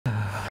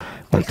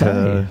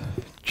Dr.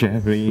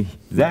 Jeffrey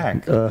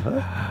Zeig.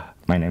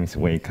 My name is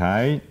Wei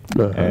Kai,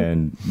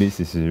 and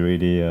this is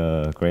really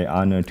a great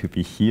honor to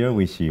be here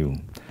with you.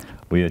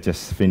 We have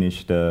just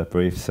finished the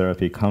Brief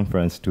Therapy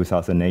Conference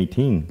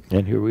 2018.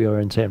 And here we are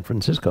in San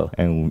Francisco.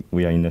 And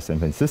we are in San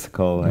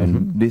Francisco,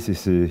 and this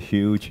is a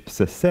huge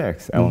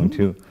success. I want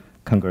to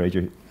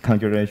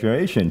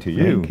congratulations to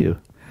you. Thank you.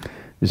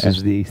 This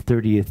is the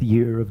 30th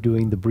year of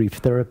doing the Brief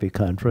Therapy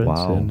Conference,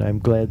 and I'm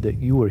glad that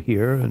you were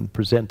here and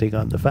presenting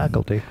on the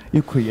faculty.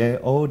 You create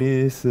all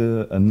this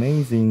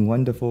amazing,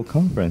 wonderful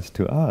conference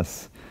to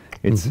us.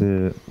 It's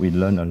we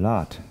learn a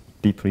lot,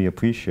 deeply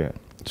appreciate.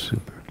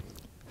 Super.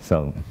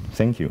 So,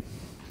 thank you.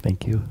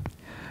 Thank you.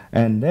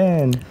 And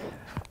then,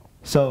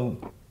 so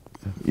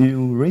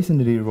you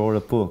recently wrote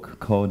a book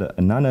called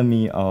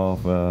Anatomy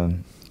of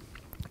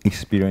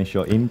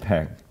Experiential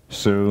Impact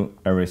through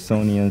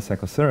Ericksonian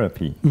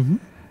Psychotherapy.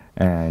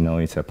 And I know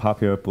it's a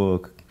popular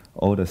book.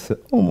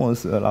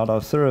 Almost a lot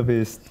of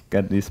therapists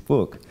get this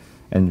book.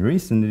 And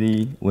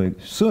recently,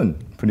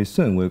 pretty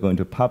soon, we're going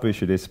to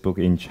publish this book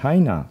in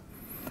China.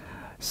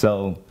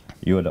 So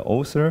you're the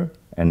author,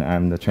 and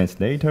I'm the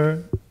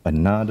translator.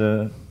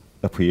 Another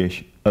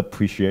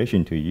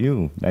appreciation to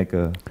you, like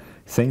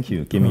thank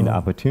you, give me the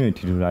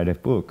opportunity to write a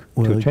book,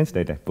 to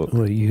translate that book.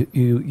 Well,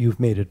 you've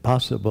made it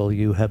possible.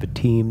 You have a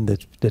team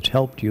that's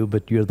helped you,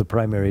 but you're the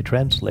primary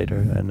translator,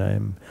 and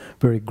I'm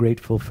very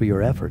grateful for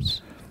your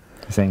efforts.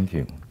 Thank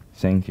you,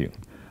 thank you.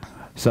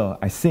 So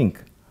I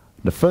think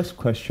the first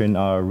question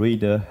our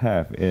reader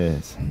have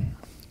is,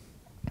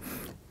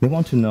 they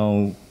want to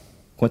know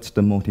what's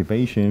the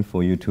motivation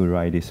for you to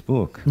write this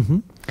book?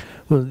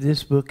 Well,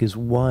 this book is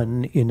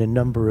one in a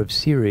number of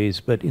series,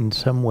 but in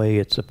some way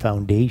it's a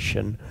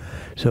foundation.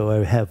 So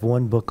I have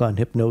one book on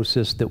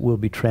hypnosis that will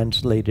be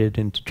translated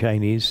into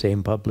Chinese,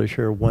 same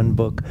publisher, one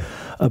book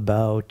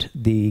about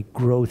the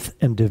growth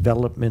and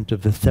development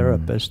of the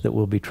therapist that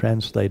will be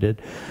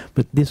translated.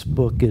 But this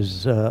book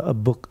is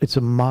it's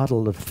a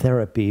model of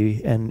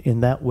therapy, and in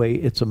that way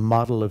it's a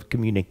model of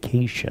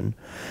communication.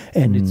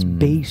 And it's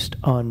based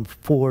on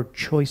 5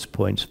 choice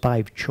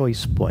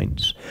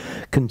points,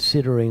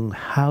 considering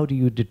how do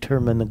you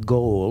determine the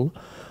goal.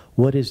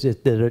 What is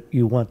it that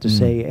you want to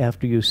say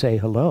after you say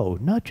hello?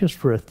 Not just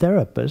for a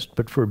therapist,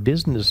 but for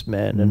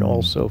businessmen and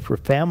also for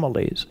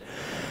families.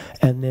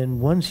 And then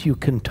once you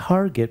can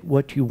target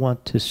what you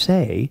want to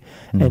say,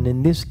 and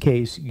in this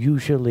case,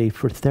 usually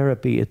for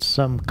therapy, it's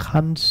some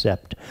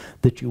concept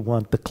that you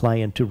want the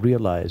client to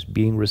realize,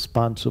 being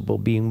responsible,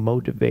 being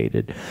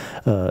motivated,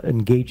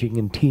 engaging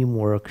in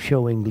teamwork,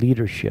 showing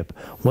leadership.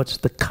 What's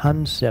the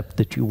concept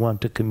that you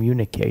want to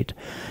communicate?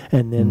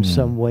 And then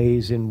some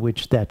ways in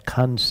which that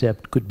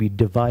concept could be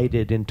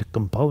divided into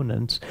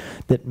components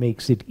that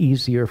makes it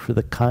easier for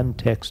the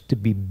context to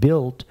be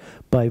built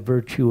by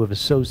virtue of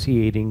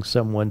associating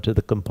someone to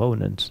the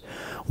components.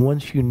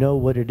 Once you know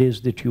what it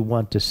is that you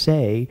want to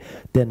say,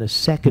 then a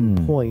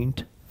second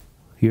point,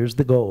 here's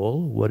the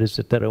goal, what is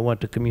it that I want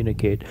to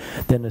communicate?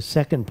 Then a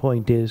second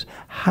point is,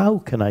 how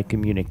can I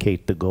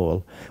communicate the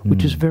goal?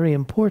 Which is very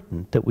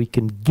important, that we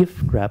can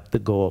gift wrap the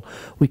goal.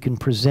 We can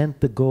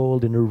present the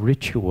goal in a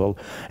ritual,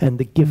 and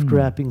the gift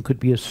wrapping could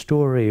be a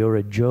story or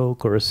a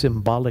joke or a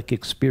symbolic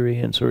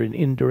experience or an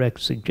indirect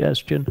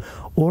suggestion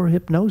or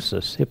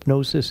hypnosis.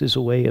 Hypnosis is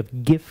a way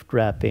of gift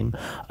wrapping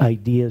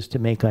ideas to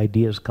make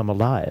ideas come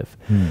alive.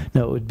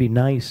 Now, it would be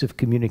nice if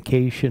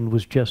communication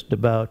was just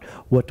about,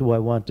 what do I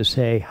want to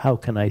say, how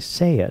can I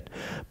say it?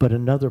 But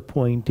another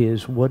point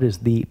is, what is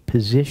the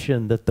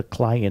position that the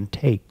client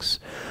takes?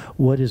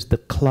 What is the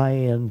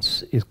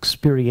client's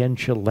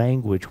experiential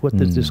language? What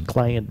does this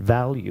client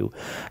value?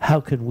 How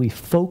can we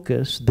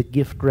focus the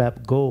gift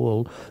wrap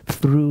goal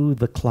through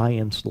the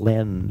client's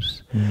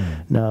lens?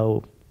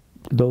 Now,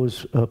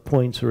 those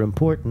points are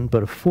important,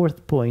 but a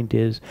fourth point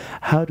is,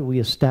 how do we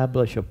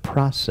establish a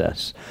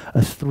process, a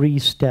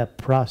 3-step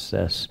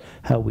process?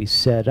 How we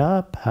set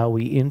up, how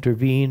we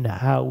intervene,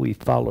 how we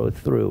follow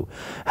through.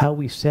 How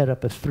we set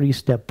up a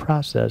 3-step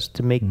process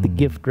to make the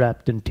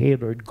gift-wrapped and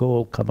tailored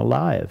goal come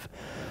alive.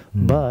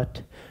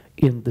 But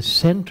in the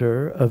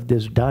center of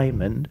this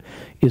diamond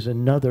is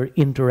another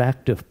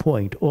interactive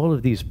point. All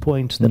of these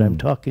points that I'm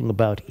talking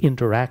about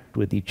interact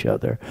with each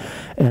other.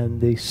 And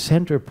the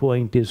center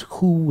point is,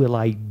 who will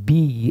I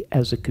be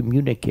as a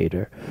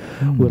communicator?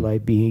 Will I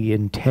be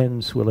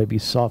intense? Will I be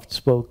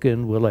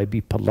soft-spoken? Will I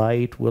be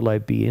polite? Will I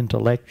be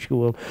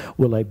intellectual?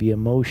 Will I be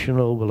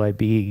emotional? Will I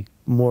be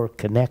more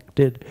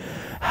connected?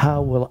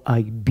 How will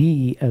I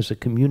be as a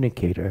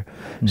communicator?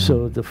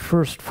 So the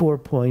first 4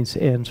 points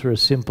answer a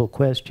simple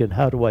question: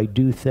 how do I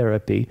do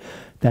therapy?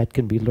 That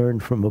can be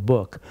learned from a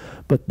book.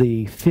 But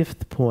the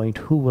 5th point,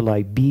 who will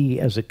I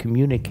be as a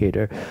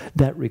communicator,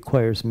 that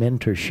requires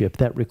mentorship.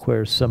 That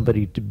requires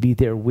somebody to be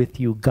there with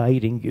you,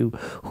 guiding you,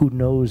 who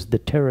knows the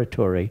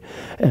territory.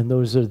 And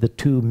those are the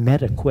 2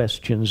 meta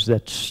questions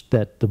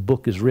that the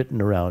book is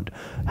written around.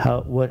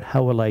 What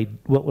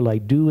will I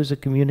do as a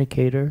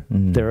communicator,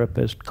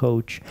 therapist,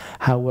 coach?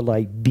 How will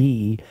I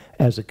be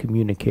as a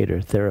communicator,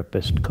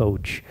 therapist,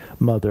 coach,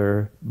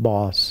 mother,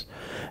 boss.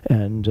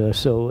 And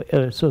so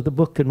the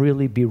book can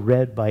really be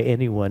read by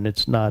anyone.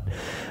 It's not,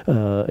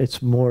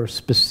 it's more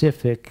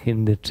specific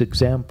in its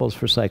examples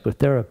for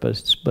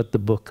psychotherapists, but the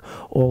book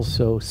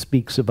also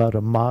speaks about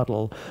a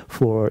model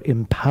for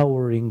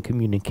empowering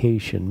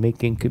communication,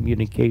 making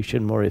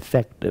communication more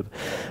effective.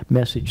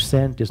 Message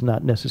sent is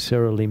not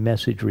necessarily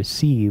message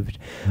received.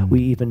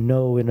 We even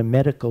know in a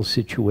medical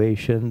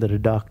situation that a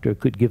doctor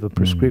could give a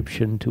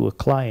prescription to a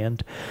client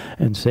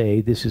and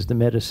say, this is the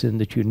medicine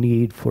that you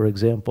need, for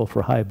example,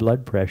 for high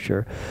blood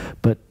pressure,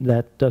 but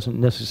that doesn't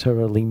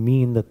necessarily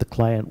mean that the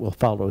client will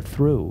follow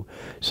through.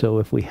 So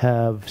if we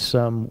have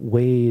some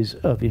ways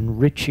of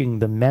enriching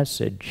the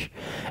message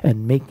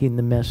and making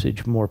the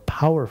message more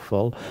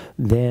powerful,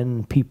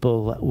 then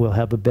people will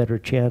have a better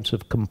chance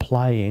of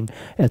complying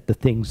at the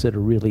things that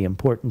are really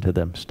important to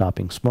them.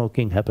 Stopping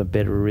smoking, have a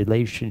better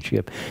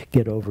relationship,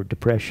 get over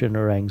depression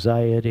or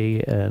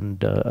anxiety,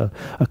 and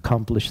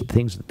accomplish the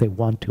things that they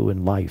want to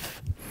in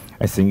life.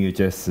 I think you're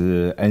just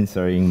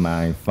answering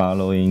my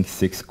following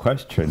 6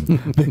 questions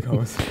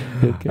because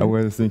I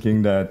was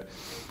thinking that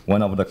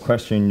one of the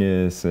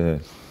questions is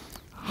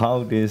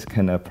how this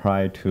can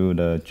apply to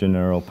the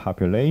general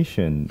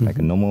population, like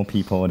normal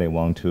people, they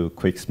want to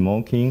quit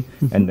smoking,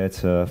 and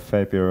that's a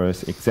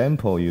fabulous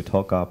example you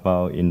talk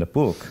about in the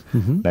book,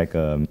 like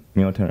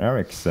Milton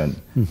Erickson.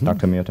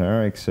 Dr. Milton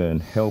Erickson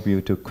helped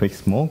you to quit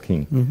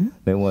smoking.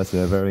 That was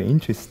a very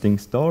interesting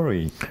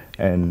story,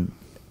 and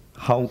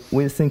how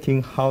we're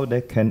thinking how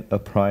that can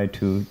apply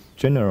to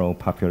general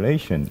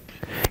population,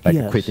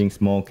 like quitting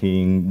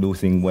smoking,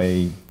 losing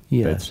weight.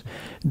 Yes.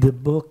 The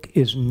book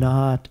is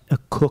not a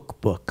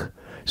cookbook,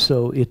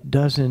 so it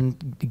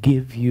doesn't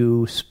give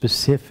you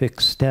specific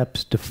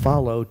steps to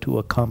follow to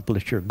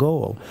accomplish your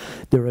goal.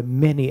 There are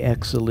many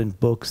excellent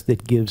books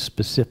that give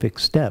specific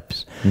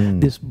steps.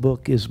 This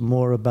book is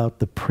more about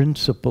the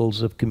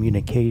principles of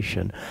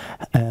communication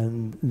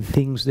and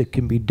things that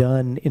can be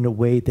done in a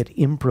way that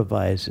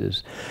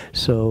improvises.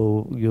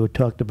 So you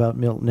talked about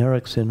Milton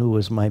Erickson, who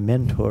was my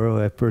mentor,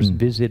 who I first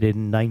visited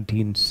in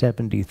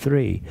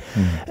 1973.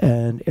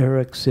 And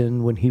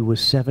Erickson, when he was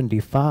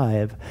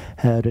 75,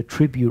 had a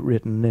tribute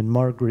written, and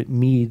Margaret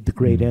Mead, the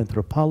great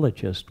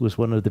anthropologist, was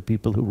one of the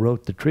people who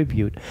wrote the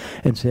tribute,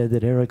 and said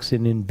that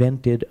Erickson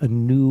invented a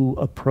new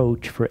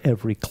approach for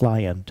every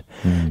client.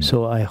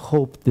 So I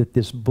hope that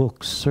this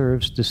book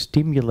serves to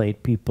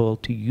stimulate people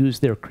to use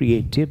their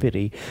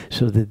creativity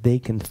so that they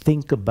can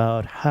think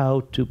about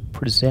how to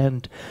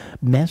present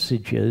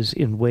messages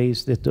in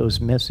ways that those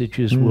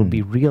messages will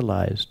be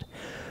realized.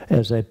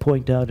 As I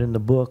point out in the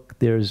book,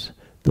 there's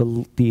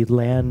the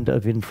land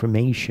of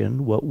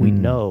information, what we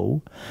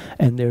know,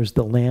 and there's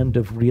the land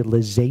of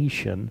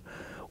realization,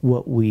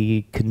 what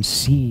we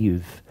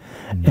conceive.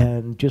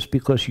 And just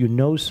because you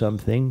know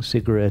something,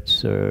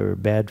 cigarettes are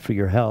bad for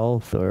your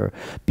health, or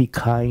be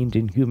kind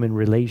in human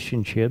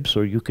relationships,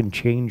 or you can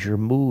change your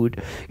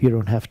mood, you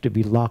don't have to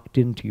be locked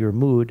into your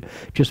mood.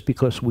 Just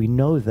because we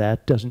know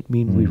that doesn't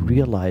mean we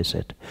realize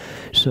it.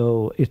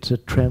 So it's a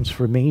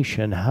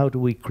transformation. How do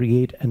we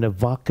create an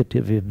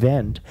evocative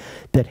event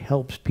that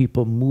helps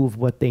people move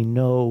what they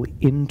know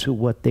into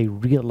what they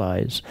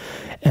realize?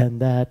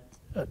 And that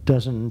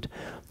doesn't...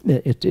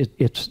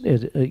 It's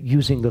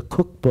using a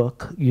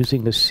cookbook,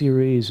 using a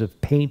series of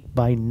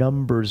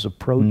paint-by-numbers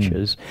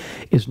approaches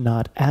is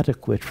not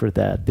adequate for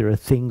that. There are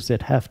things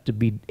that have to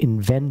be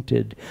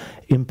invented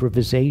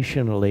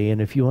improvisationally,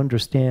 and if you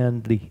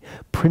understand the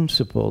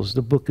principles,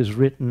 the book is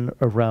written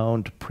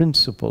around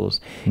principles.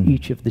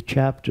 Each of the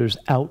chapters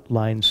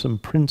outlines some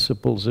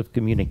principles of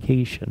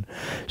communication.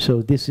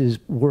 So this is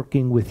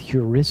working with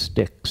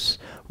heuristics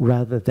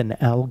rather than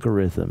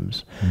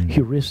algorithms.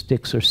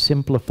 Heuristics are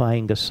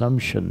simplifying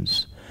assumptions.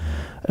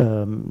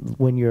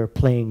 When you're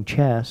playing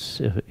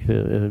chess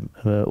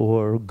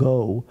or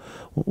Go,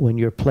 when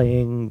you're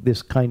playing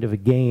this kind of a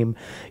game,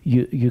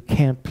 you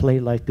can't play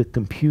like a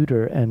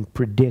computer and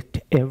predict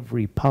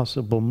every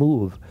possible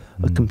move.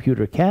 A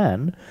computer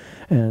can,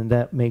 and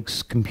that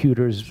makes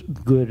computers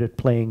good at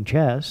playing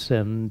chess,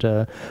 and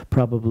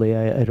probably,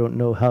 I don't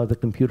know how the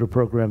computer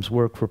programs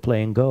work for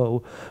playing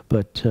Go,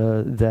 but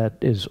that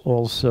is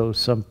also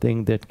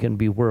something that can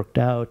be worked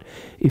out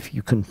if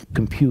you can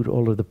compute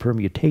all of the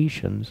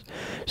permutations.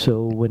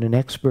 So when an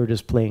expert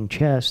is playing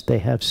chess, they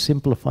have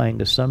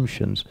simplifying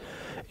assumptions.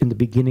 In the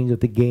beginning of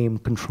the game,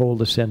 control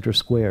the center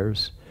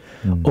squares.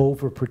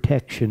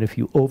 Overprotection, if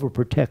you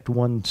overprotect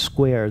one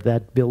square,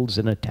 that builds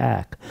an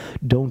attack.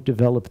 Don't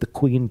develop the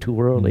queen too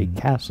early.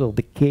 Castle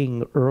the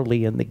king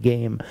early in the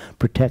game.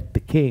 Protect the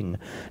king.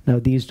 Now,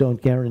 these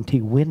don't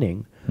guarantee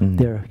winning,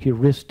 They're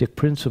heuristic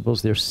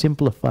principles. They're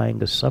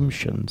simplifying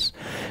assumptions.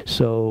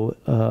 So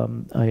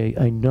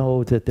I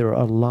know that there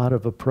are a lot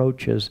of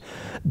approaches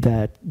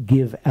that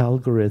give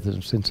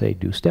algorithms and say,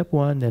 do step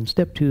 1, then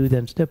step 2,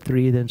 then step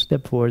 3, then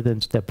step 4,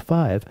 then step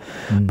 5.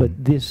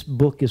 But this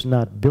book is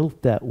not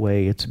built that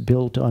way. It's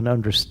built on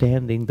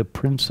understanding the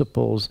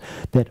principles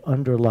that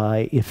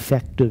underlie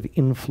effective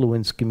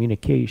influence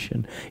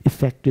communication,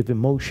 effective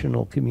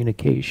emotional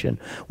communication.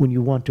 When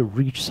you want to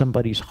reach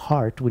somebody's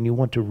heart, when you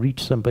want to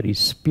reach somebody's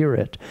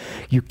spirit,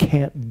 you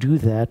can't do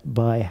that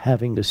by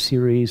having a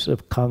series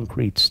of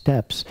concrete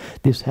steps.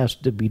 This has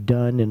to be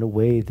done in a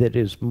way that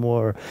is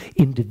more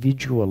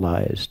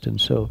individualized. And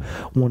so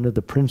one of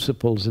the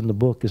principles in the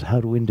book is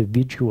how to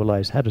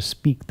individualize, how to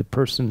speak the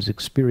person's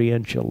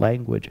experiential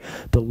language.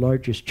 The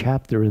largest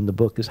chapter in the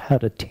book is how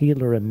to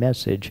tailor a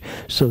message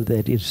so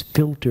that it's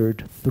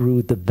filtered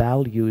through the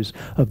values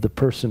of the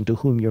person to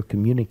whom you're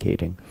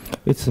communicating.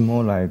 It's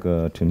more like,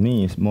 to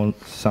me, it more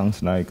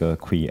sounds like a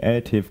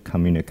creative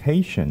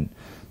communication,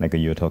 like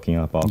you're talking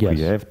about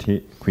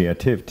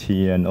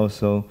creativity, and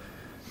also,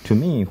 to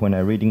me, when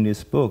I'm reading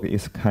this book,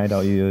 it's kind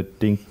of you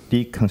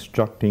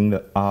deconstructing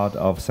the art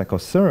of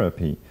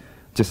psychotherapy,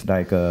 just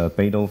like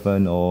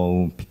Beethoven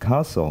or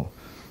Picasso.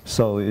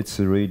 So it's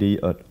really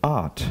an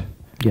art.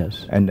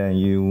 Yes. And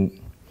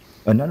then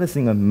another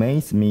thing that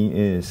amazed me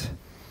is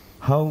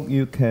how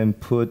you can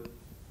put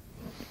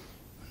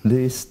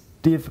this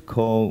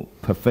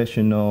difficult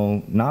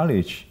professional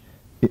knowledge,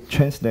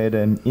 translate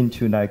them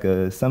into like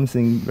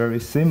something very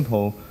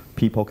simple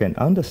people can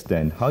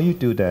understand. How you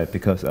do that?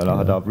 Because a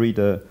lot of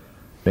readers,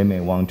 a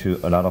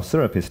lot of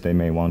therapists, they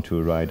may want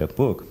to write a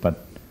book,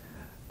 but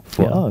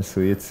for us,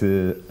 it's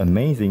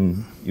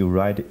amazing you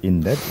write it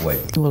in that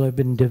way. Well, I've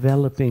been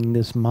developing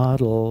this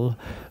model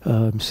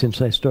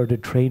since I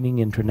started training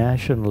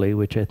internationally,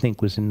 which I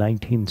think was in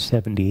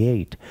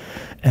 1978.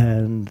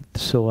 And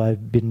so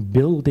I've been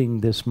building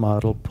this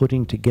model,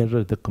 putting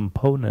together the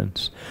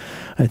components.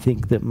 I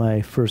think that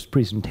my first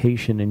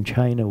presentation in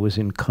China was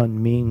in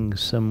Kunming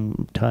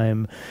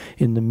sometime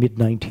in the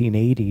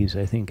mid-1980s.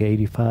 I think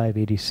 85,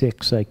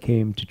 86, I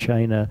came to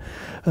China.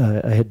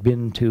 I had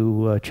been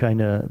to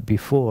China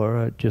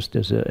before, just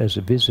as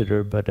a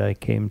visitor, but I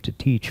came to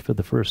teach for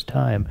the first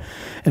time.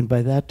 And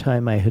by that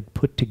time, I had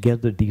put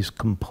together these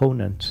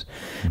components.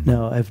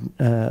 Now,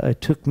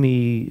 it took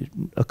me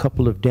a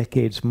couple of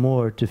decades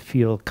more to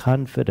feel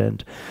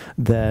confident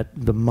that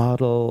the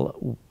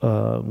model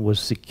was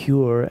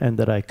secure and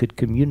that I could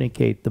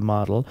communicate the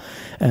model.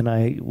 And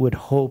I would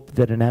hope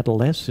that an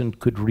adolescent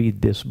could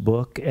read this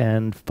book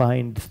and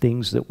find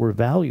things that were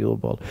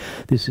valuable.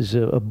 This is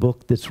a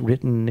book that's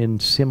written in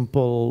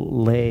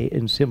simple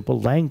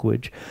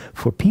language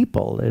for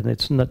people, and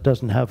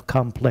doesn't have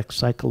complex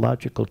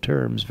psychological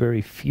terms,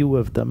 very few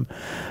of them.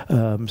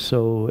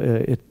 So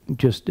it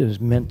just is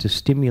meant to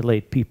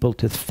stimulate people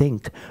to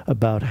think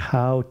about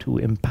how to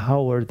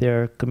empower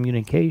their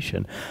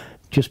communication.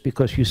 Just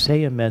because you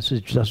say a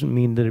message doesn't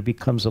mean that it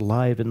becomes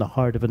alive in the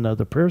heart of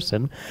another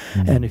person.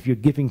 And if you're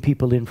giving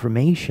people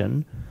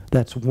information,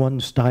 that's one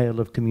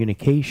style of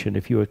communication.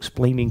 If you're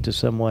explaining to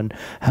someone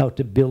how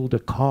to build a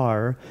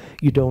car,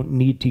 you don't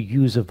need to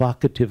use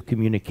evocative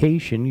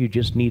communication. You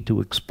just need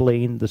to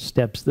explain the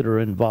steps that are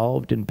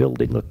involved in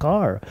building a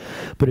car.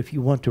 But if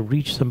you want to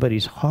reach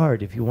somebody's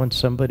heart, if you want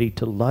somebody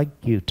to like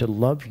you, to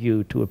love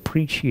you, to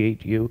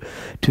appreciate you,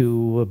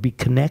 to be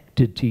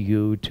connected to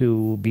you,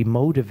 to be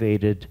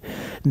motivated,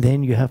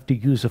 then you have to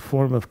use a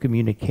form of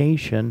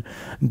communication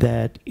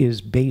that is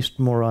based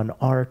more on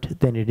art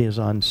than it is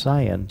on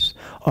science.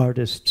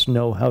 Artists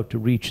know how to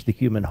reach the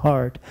human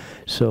heart,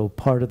 so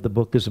part of the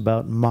book is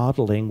about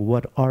modeling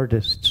what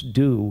artists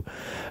do.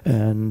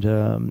 And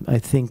I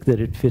think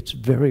that it fits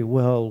very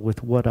well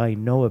with what I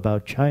know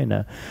about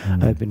China.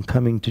 I've been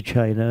coming to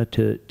China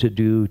to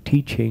do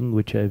teaching,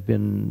 which I've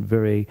been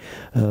very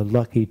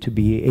lucky to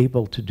be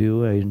able to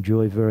do. I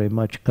enjoy very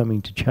much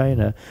coming to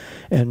China.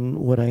 And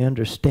what I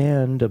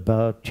understand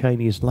about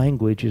Chinese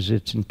language is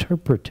it's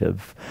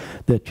interpretive,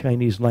 that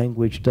Chinese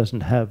language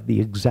doesn't have the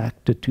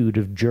exactitude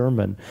of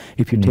German.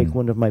 If you take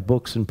one of my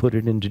books and put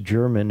it into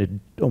German, it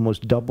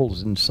almost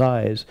doubles in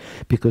size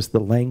because the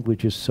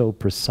language is so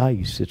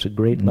precise. It's a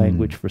great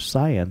language for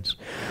science.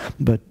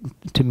 But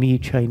to me,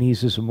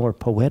 Chinese is a more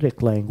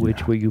poetic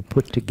language where you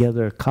put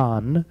together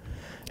kan,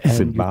 and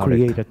symbolic.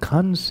 You create a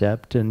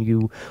concept, and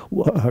you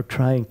are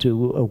trying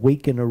to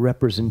awaken a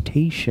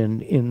representation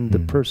in the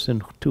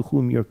person to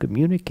whom you're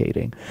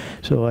communicating.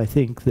 So I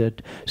think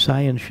that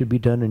science should be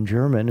done in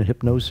German and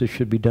hypnosis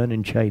should be done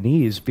in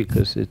Chinese,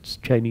 because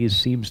Chinese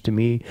seems to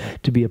me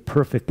to be a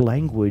perfect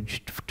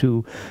language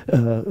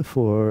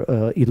for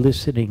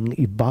eliciting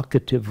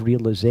evocative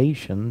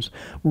realizations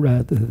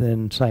rather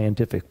than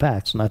scientific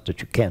facts. Not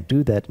that you can't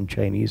do that in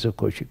Chinese, of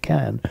course you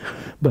can,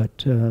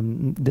 but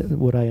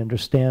what I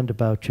understand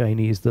about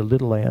Chinese, the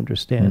little I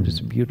understand, is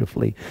a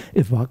beautifully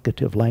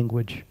evocative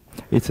language.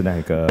 It's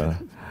like,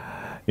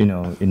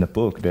 in the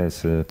book,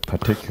 there's a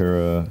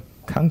particular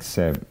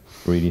concept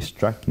really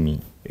struck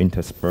me,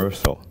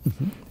 interspersal.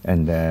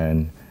 And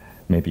then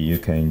maybe you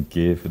can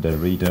give the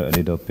reader a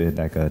little bit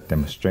like a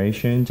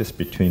demonstration just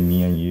between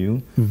me and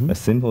you, a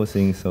simple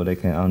thing so they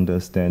can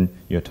understand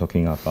you're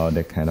talking about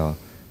that kind of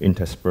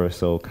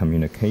interspersal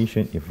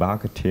communication,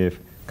 evocative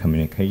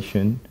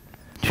communication.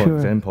 Sure. For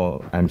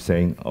example, I'm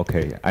saying,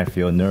 okay, I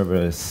feel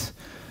nervous.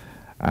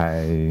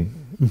 I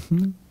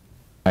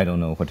don't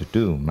know what to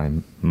do. My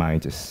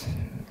mind just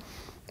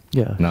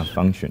not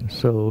function.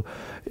 So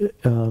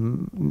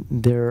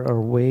there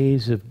are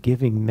ways of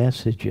giving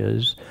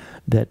messages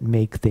that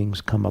make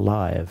things come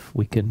alive.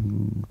 We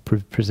can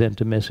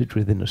present a message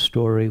within a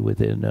story,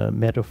 within a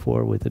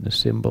metaphor, within a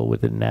symbol,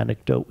 within an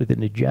anecdote,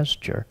 within a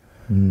gesture.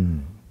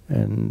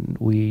 And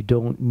we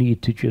don't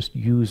need to just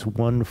use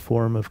one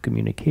form of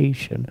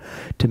communication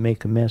to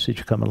make a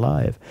message come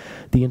alive.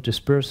 The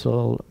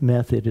interspersal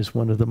method is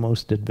one of the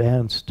most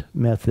advanced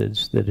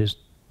methods that is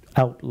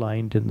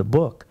outlined in the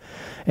book.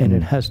 And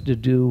it has to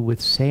do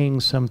with saying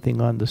something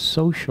on the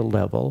social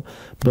level,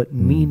 but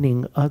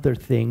meaning other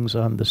things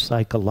on the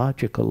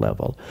psychological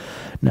level.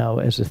 Now,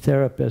 as a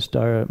therapist,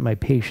 my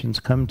patients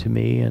come to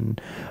me,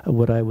 and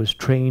what I was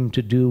trained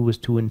to do was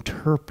to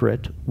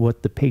interpret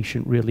what the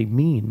patient really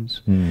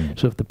means.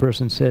 So if the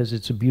person says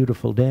it's a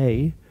beautiful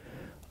day,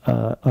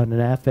 on an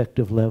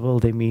affective level,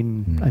 they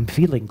mean I'm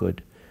feeling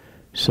good.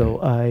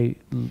 So I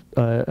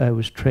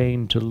was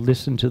trained to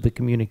listen to the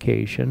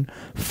communication,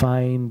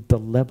 find the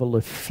level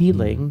of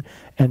feeling,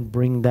 and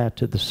bring that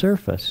to the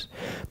surface.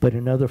 But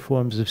in other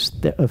forms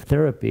of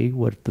therapy,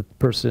 what the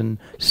person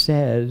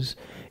says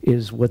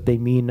is what they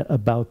mean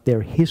about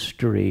their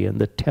history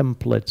and the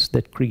templates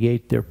that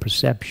create their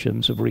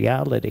perceptions of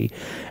reality.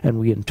 And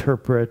we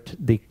interpret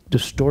the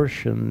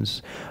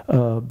distortions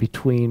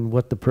between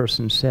what the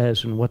person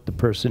says and what the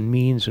person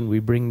means, and we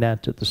bring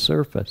that to the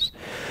surface.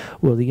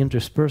 Well, the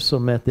interspersal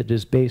method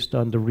is based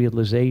on the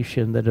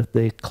realization that if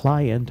the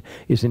client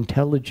is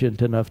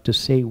intelligent enough to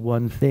say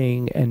one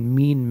thing and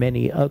mean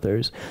many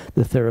others,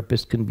 the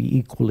therapist can be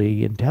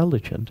equally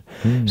intelligent.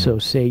 So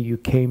say you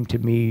came to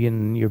me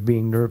and you're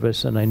being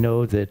nervous, and I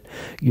know that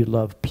you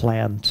love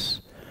plants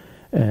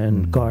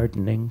and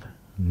gardening.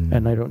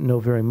 And I don't know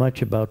very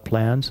much about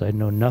plants. I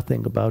know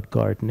nothing about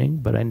gardening,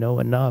 but I know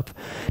enough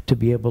to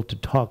be able to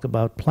talk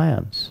about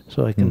plants.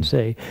 So I can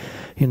say,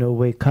 you know,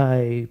 Wei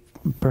Kai,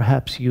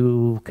 perhaps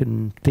you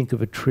can think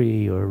of a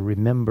tree or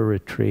remember a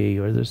tree,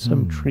 or there's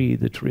some tree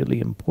that's really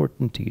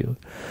important to you.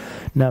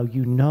 Now,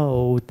 you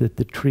know that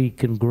the tree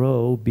can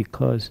grow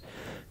because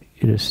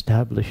it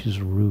establishes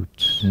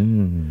roots.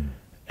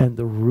 And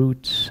the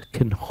roots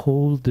can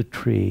hold the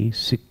tree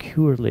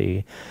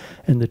securely,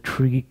 and the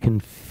tree can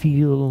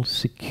feel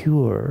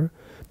secure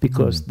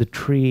because the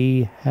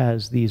tree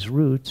has these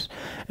roots,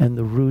 and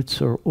the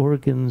roots are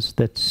organs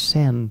that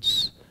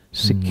sense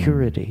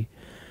security.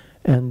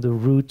 And the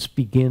roots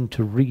begin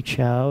to reach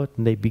out,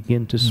 and they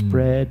begin to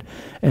spread,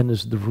 and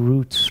as the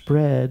roots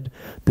spread,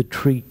 the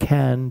tree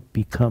can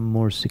become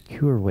more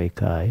secure, Wei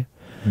Kai,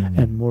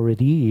 and more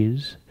at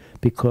ease,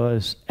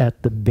 because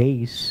at the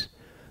base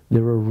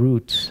there are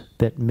roots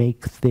that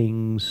make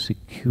things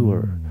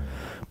secure.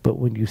 But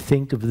when you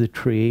think of the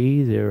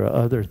tree, there are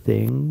other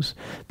things.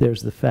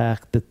 There's the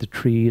fact that the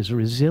tree is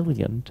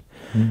resilient.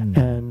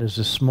 And as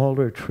a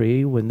smaller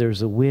tree, when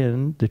there's a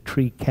wind, the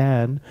tree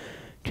can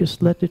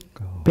just let it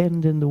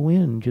bend in the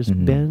wind. Just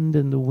bend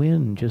in the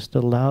wind. Just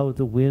allow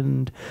the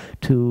wind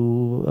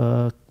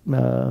to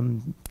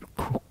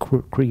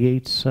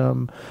create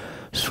some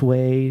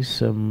sway,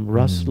 some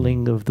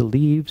rustling of the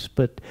leaves.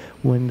 But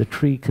when the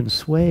tree can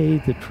sway,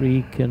 the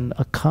tree can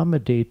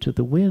accommodate to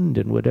the wind,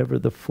 and whatever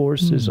the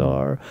forces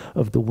are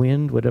of the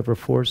wind, whatever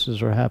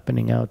forces are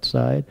happening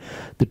outside,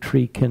 the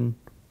tree can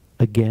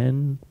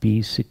again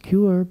be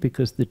secure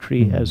because the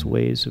tree has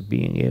ways of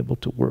being able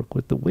to work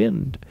with the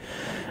wind.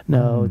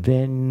 Now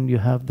then you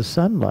have the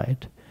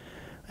sunlight,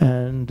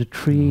 and the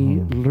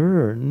tree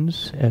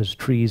learns, as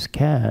trees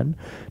can,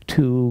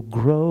 to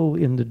grow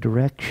in the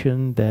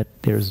direction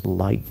that there's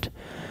light.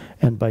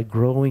 And by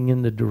growing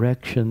in the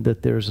direction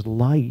that there's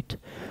light,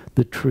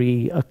 the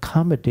tree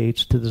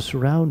accommodates to the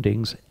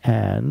surroundings,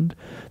 and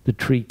the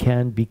tree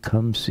can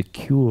become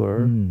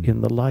secure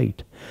in the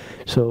light.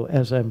 So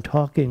as I'm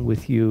talking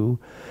with you,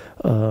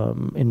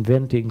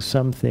 inventing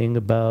something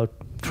about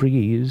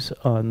trees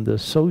on the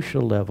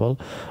social level,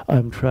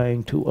 I'm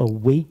trying to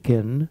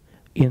awaken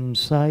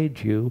inside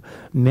you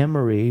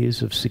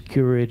memories of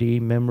security,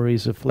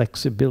 memories of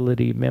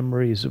flexibility,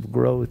 memories of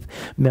growth,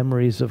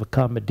 memories of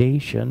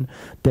accommodation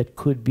that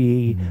could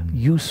be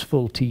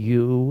useful to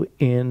you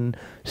in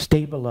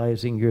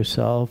stabilizing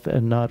yourself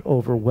and not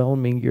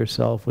overwhelming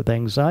yourself with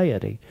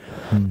anxiety.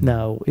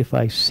 Now, if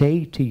I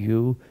say to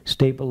you,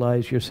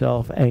 stabilize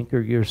yourself, anchor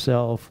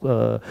yourself,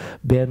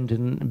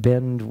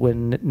 bend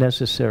when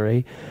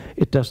necessary,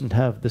 it doesn't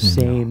have the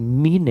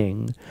same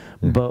meaning.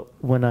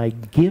 But when I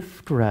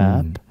gift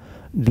wrap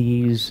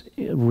these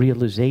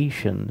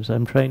realizations.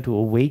 I'm trying to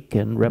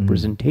awaken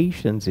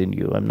representations in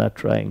you. I'm not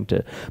trying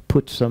to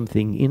put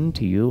something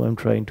into you. I'm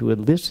trying to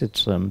elicit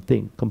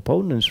something,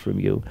 components from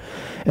you.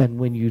 And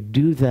when you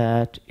do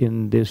that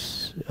in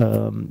this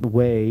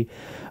way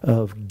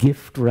of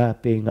gift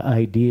wrapping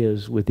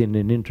ideas within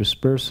an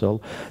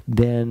interspersal,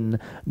 then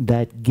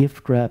that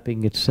gift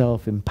wrapping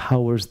itself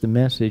empowers the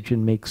message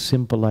and makes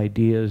simple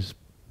ideas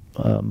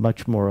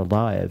much more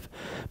alive.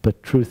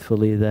 But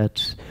truthfully,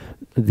 that's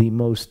the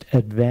most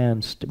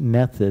advanced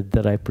method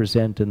that I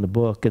present in the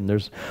book, and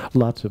there's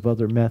lots of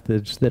other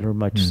methods that are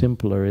much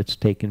simpler. It's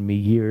taken me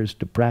years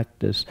to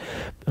practice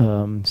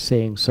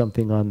saying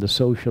something on the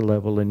social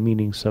level and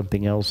meaning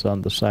something else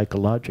on the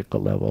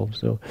psychological level.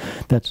 So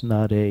that's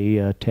not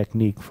a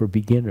technique for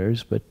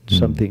beginners, but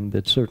something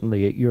that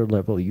certainly at your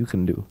level you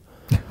can do.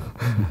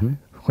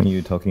 When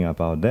you're talking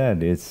about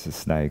that, it's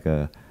just like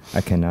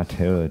I cannot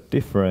tell a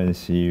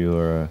difference.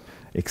 You're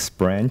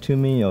explain to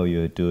me, or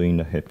you're doing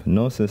the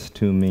hypnosis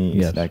to me.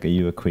 It's like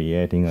you're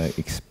creating an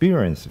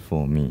experience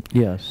for me.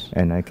 Yes.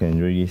 And I can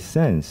really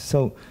sense.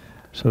 So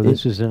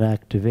this is an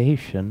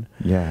activation.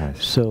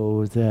 Yes.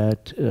 So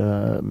that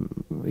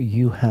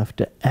you have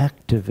to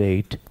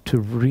activate to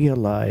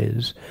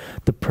realize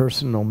the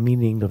personal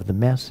meaning of the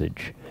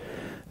message.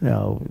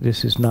 Now,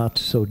 this is not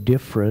so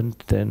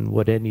different than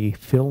what any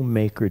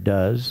filmmaker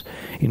does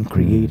in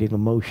creating a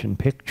motion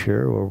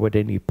picture, or what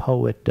any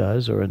poet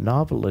does or a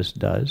novelist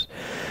does.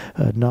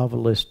 A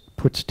novelist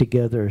puts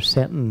together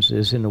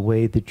sentences in a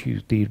way that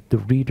the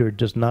reader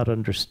does not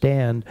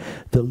understand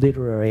the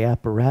literary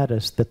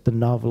apparatus that the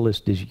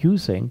novelist is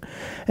using,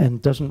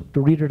 and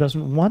the reader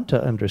doesn't want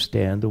to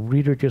understand. The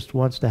reader just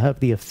wants to have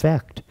the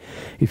effect.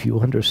 If you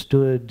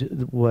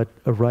understood what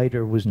a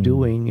writer was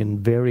doing in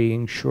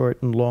varying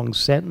short and long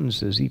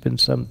sentences, even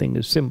something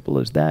as simple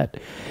as that,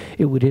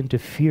 it would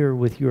interfere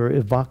with your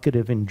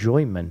evocative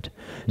enjoyment.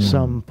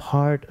 Some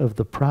part of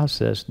the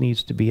process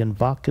needs to be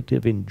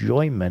evocative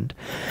enjoyment,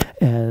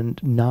 and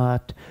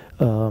not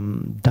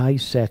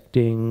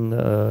dissecting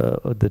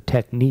the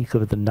technique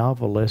of the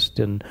novelist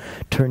and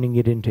turning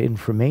it into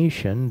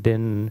information.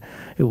 Then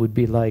it would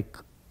be like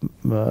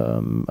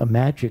a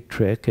magic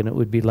trick, and it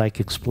would be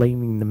like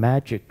explaining the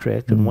magic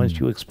trick, and once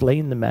you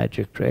explain the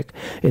magic trick,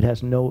 it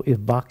has no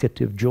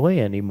evocative joy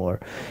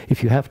anymore.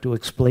 If you have to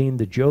explain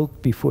the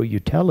joke before you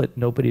tell it,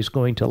 nobody's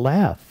going to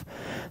laugh.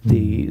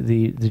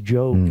 The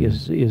joke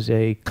is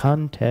a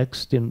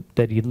context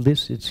that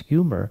elicits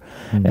humor,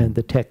 and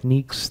the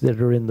techniques that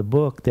are in the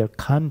book, they're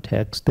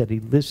context that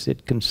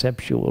elicit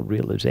conceptual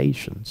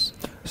realizations.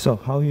 So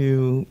how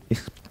you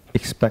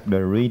expect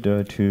the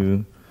reader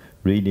to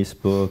read this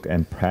book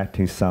and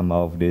practice some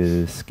of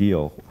this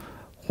skill?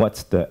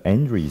 What's the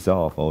end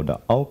result or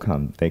the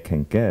outcome they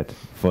can get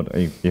for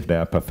if they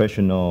are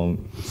professional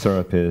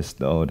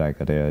therapists or like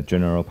their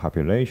general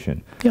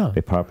population? They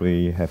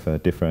probably have a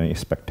different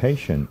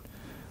expectation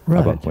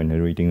about when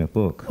they're reading the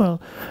book.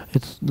 Well,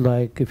 it's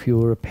like if you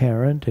were a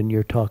parent and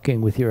you're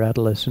talking with your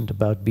adolescent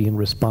about being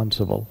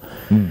responsible.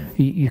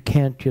 You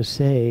can't just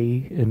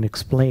say and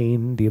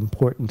explain the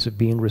importance of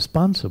being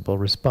responsible.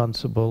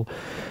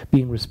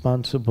 Being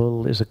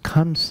responsible is a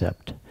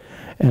concept.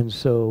 And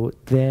so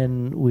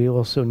then we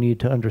also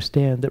need to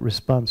understand that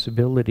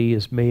responsibility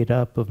is made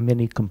up of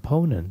many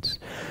components: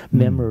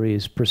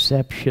 memories,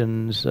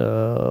 perceptions,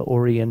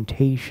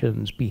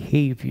 orientations,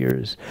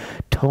 behaviors,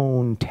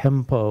 tone,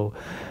 tempo.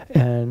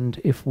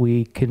 And if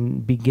we can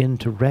begin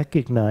to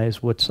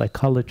recognize what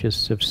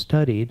psychologists have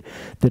studied,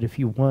 that if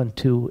you want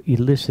to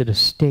elicit a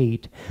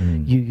state,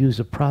 you use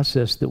a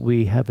process that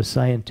we have a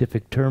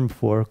scientific term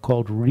for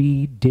called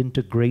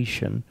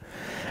redintegration.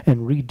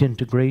 And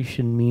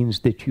redintegration means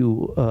that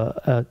you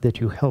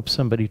help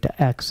somebody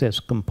to access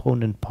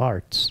component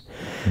parts.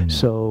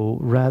 So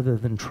rather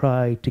than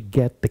try to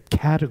get the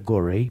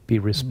category, be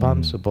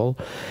responsible,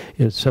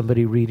 if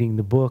somebody reading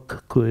the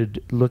book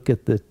could look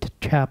at the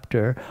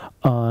chapter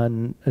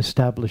on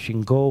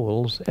establishing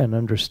goals and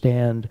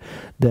understand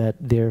that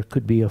there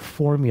could be a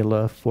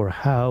formula for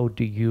how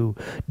do you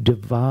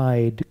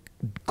divide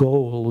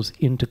goals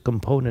into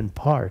component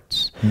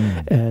parts,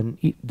 and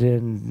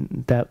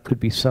then that could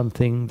be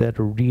something that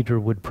a reader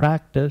would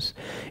practice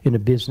in a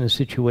business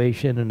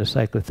situation, in a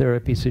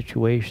psychotherapy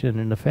situation,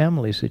 in a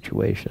family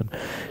situation.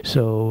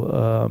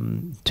 So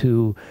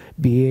to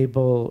be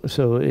able,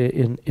 so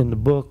in the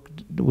book,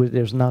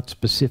 there's not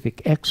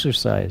specific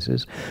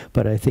exercises,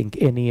 but I think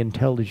any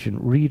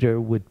intelligent reader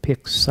would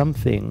pick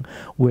something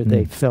where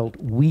they felt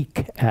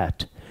weak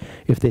at.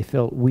 If they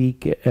felt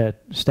weak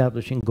at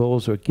establishing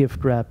goals or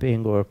gift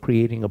wrapping or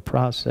creating a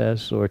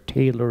process or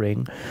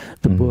tailoring,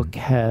 the book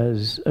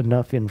has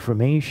enough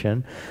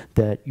information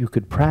that you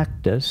could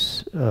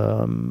practice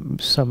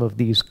some of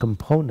these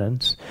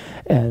components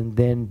and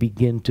then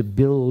begin to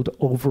build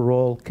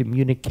overall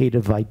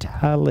communicative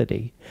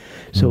vitality.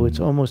 So it's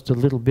almost a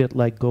little bit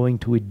like going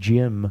to a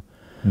gym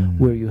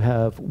where you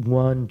have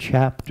one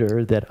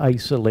chapter that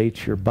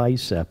isolates your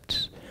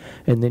biceps,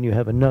 and then you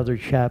have another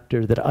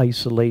chapter that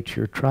isolates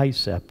your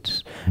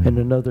triceps. and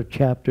another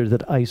chapter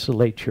that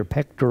isolates your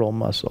pectoral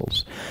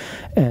muscles.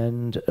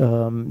 And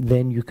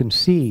then you can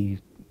see,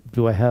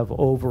 do I have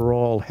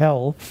overall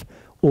health,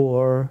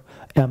 or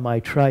am my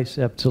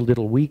triceps a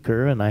little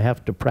weaker and I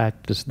have to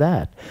practice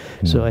that?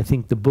 So I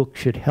think the book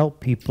should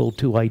help people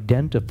to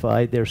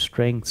identify their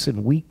strengths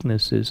and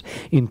weaknesses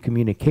in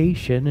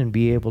communication and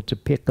be able to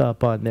pick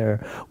up on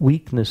their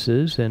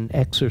weaknesses and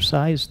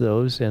exercise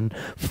those and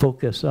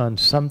focus on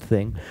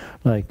something.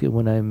 Like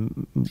when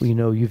I'm, you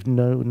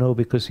know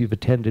because you've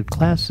attended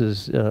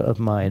classes of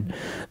mine,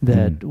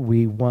 that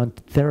we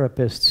want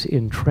therapists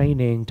in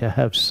training to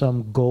have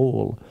some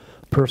goal,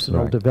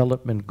 personal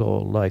development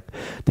goal, like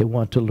they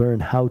want to learn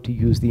how to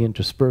use the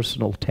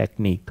interspersonal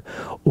technique,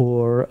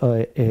 or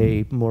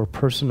a more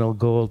personal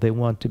goal, they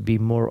want to be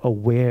more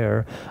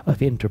aware of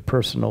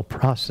interpersonal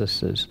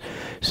processes.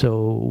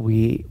 So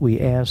we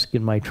ask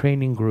in my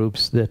training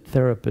groups that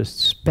therapists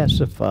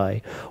specify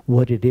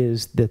what it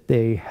is that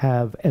they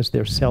have as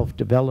their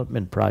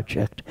self-development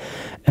project.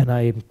 And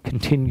I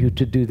continue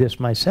to do this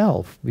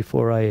myself.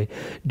 Before I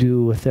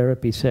do a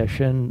therapy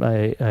session,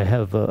 I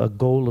have a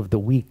goal of the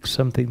week,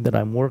 something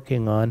that I'm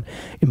working on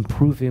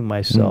improving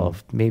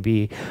myself.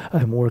 Maybe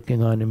I'm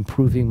working on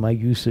improving my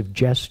use of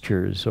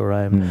gestures, or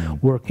I'm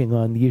working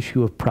on the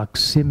issue of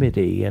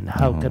proximity and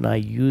how can I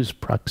use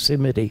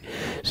proximity.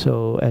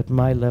 So at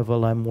my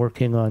level, I'm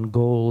working on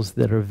goals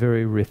that are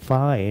very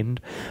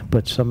refined,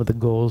 but some of the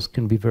goals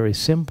can be very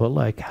simple,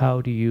 like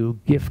how do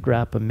you gift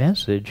wrap a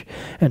message,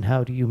 and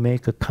how do you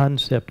make a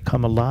concept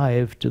come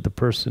alive to the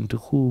person to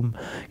whom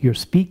you're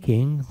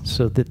speaking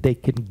so that they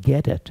can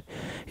get it.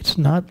 It's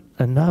not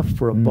enough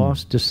for a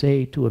boss to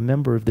say to a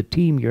member of the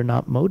team, you're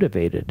not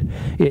motivated.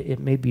 It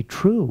may be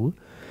true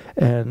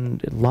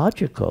and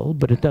logical,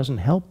 but it doesn't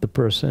help the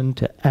person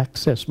to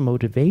access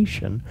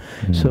motivation.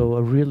 So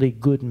a really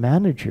good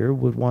manager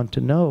would want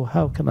to know,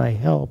 how can I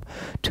help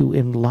to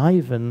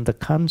enliven the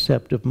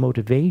concept of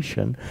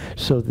motivation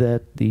so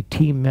that the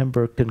team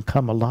member can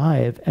come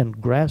alive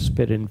and grasp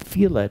it and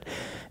feel it,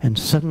 and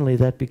suddenly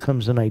that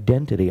becomes an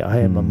identity. I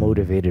am a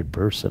motivated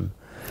person.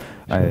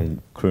 I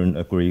couldn't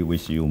agree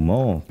with you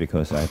more,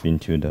 because I've been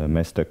to the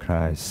master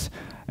class,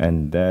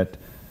 and that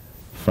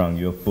from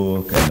your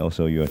book and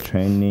also your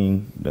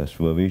training, the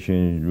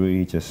supervision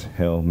really just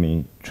helped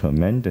me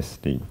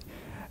tremendously.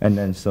 And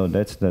then so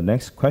that's the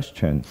next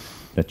question.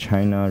 The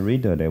China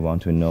reader, they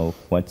want to know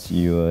what's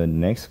your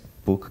next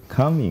book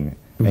coming,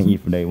 and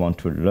if they want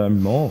to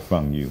learn more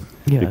from you,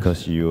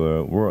 because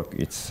your work,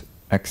 it's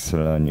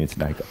excellent, it's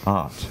like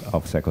art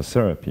of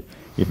psychotherapy.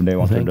 If they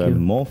want to learn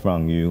more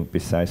from you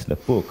besides the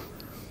book,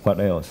 what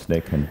else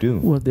they can do?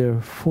 Well, there are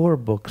 4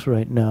 books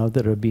right now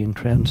that are being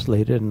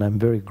translated, and I'm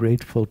very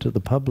grateful to the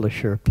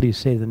publisher. Please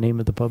say the name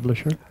of the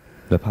publisher.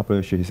 The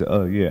publisher is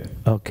Yue.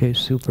 Okay,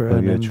 super.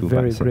 And I'm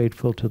very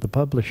grateful to the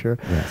publisher.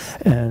 Yes.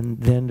 And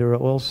then there are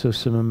also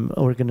some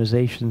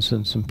organizations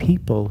and some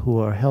people who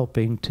are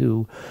helping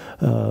to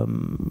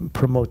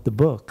promote the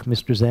book.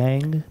 Mr.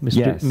 Zhang, Miss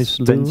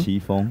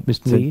Lu,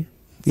 Miss Li,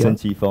 Zheng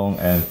Qifeng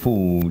and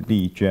Fu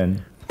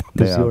Lijuan.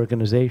 That's the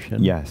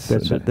organization. Yes.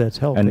 That's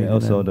helping. And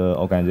also the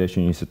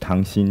organization is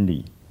Tang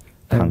Xinli.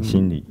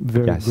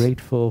 Very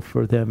grateful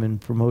for them in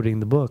promoting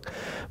the book.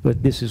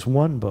 But this is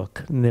one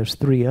book, and there's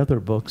 3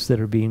 other books that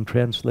are being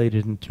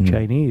translated into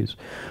Chinese.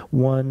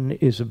 One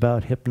is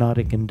about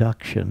hypnotic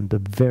induction, the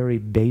very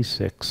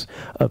basics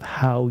of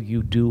how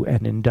you do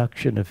an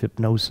induction of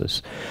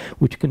hypnosis,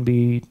 which can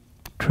be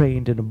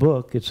trained in a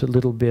book. It's a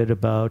little bit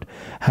about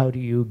how do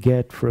you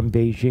get from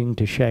Beijing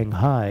to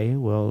Shanghai.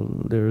 Well,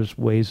 there's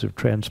ways of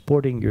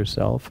transporting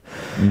yourself,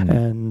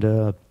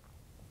 and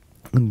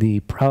the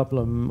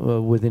problem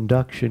with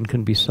induction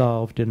can be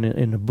solved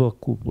in a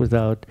book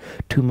without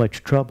too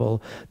much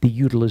trouble. The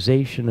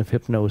utilization of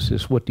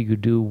hypnosis, what do you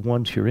do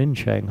once you're in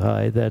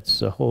Shanghai,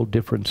 that's a whole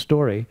different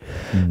story.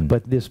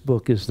 But this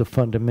book is the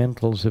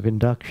fundamentals of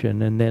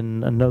induction. And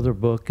then another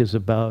book is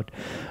about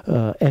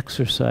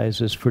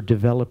exercises for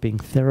developing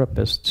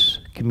therapists,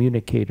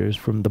 communicators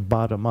from the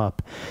bottom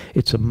up.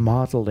 It's a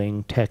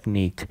modeling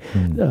technique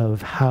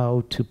of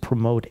how to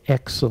promote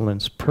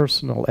excellence,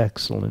 personal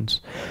excellence.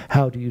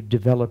 How do you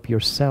develop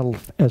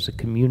yourself as a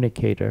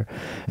communicator?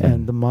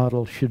 And the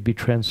model should be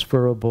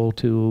transferable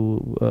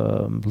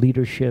to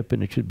leadership,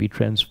 and it should be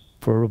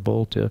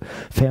transferable to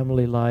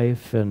family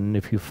life. And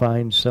if you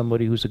find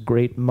somebody who's a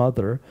great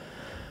mother,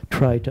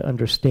 try to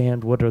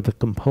understand what are the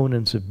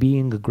components of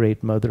being a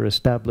great mother,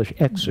 establish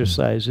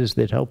exercises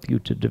that help you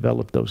to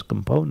develop those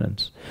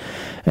components.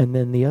 And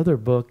then the other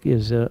book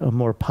is a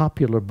more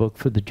popular book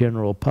for the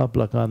general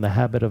public on the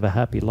habit of a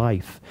happy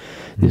life.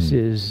 This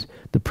is,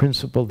 the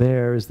principle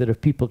there is that if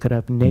people could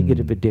have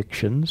negative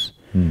addictions,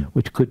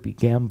 which could be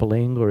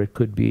gambling, or it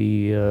could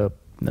be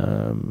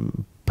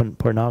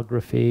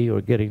pornography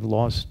or getting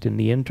lost in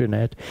the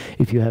internet,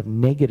 if you have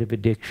negative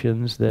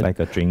addictions that like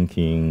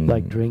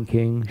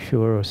drinking,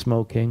 sure, or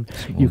smoking,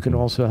 you can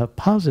also have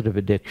positive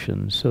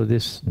addictions. So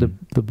the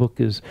book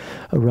is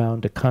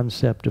around a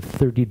concept of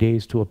 30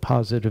 days to a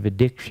positive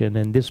addiction,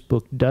 and this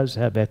book does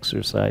have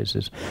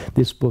exercises.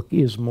 This book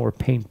is more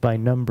paint by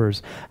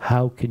numbers.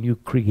 How can you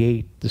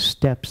create the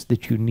steps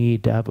that you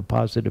need to have a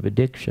positive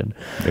addiction?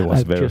 It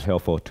was very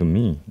helpful to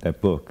me,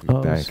 that book.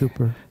 Oh,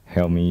 super.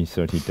 Helped me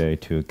 30 days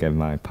to get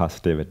my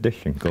positive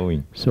addiction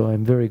going. So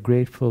I'm very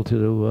grateful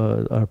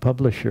to our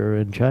publisher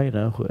in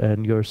China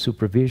and your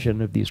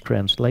supervision of these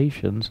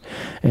translations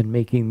and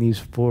making these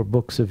 4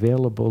 books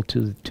available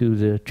to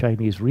the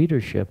Chinese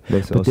readership.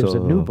 But there's a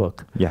new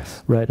book.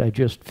 Yes. Right, I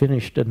just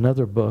finished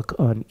another book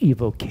on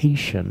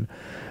evocation,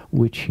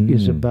 which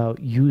is about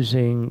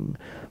using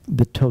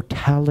the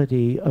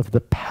totality of the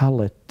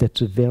palette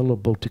that's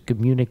available to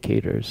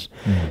communicators.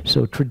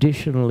 So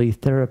traditionally,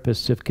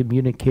 therapists have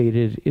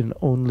communicated in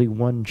only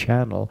one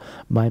channel,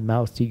 my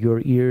mouth to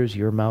your ears,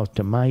 your mouth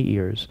to my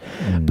ears.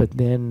 But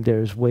then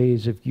there's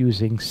ways of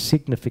using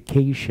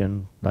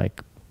signification,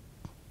 like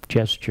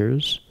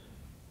gestures,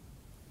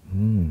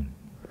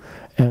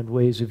 and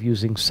ways of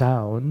using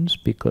sounds,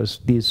 because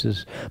this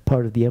is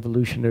part of the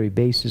evolutionary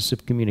basis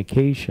of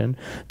communication,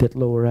 that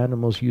lower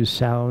animals use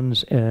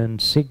sounds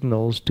and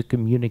signals to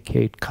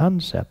communicate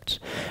concepts.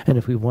 And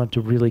if we want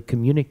to really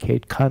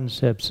communicate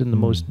concepts in the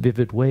most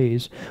vivid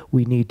ways,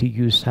 we need to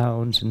use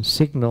sounds and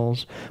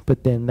signals,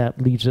 but then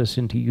that leads us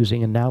into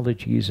using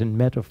analogies and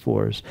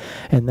metaphors,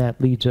 and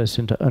that leads us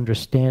into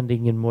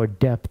understanding in more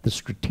depth the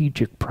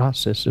strategic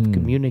process of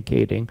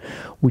communicating,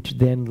 which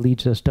then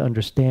leads us to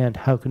understand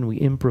how can we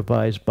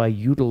improvise by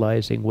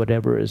utilizing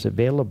whatever is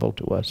available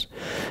to us.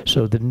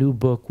 So the new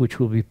book, which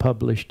will be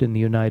published in the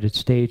United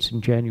States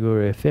in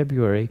January or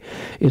February,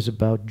 is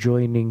about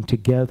joining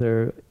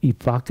together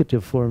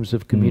evocative forms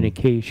of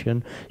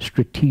communication,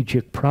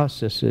 strategic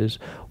processes,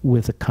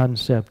 with a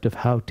concept of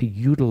how to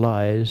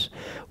utilize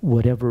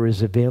whatever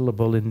is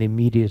available in the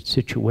immediate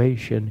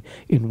situation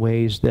in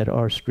ways that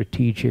are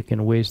strategic,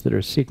 in ways that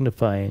are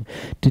signifying,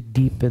 to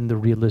deepen the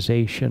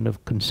realization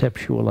of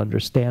conceptual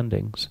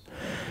understandings.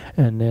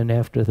 And then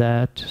after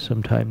that,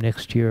 sometime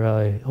next year,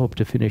 I hope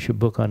to finish a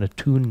book on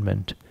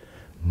attunement.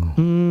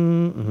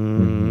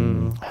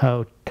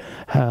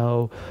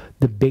 How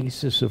the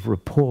basis of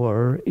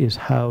rapport is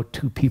how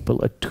two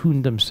people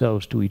attune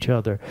themselves to each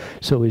other.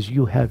 So as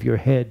you have your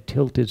head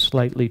tilted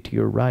slightly to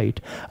your right,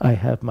 I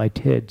have my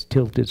head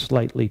tilted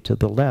slightly to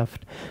the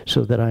left,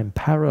 so that I'm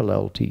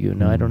parallel to you.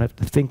 Now I don't have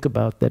to think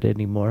about that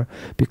anymore,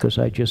 because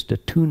I just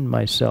attune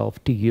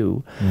myself to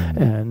you.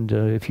 And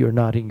if you're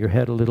nodding your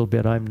head a little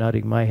bit, I'm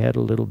nodding my head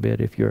a little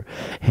bit. If your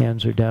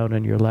hands are down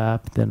on your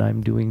lap, then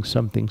I'm doing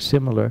something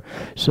similar,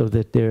 so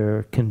that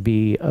there can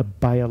be a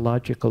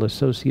biological, a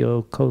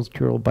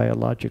socio-cultural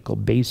biological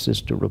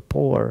basis to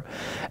rapport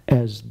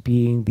as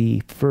being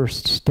the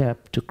first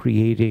step to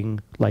creating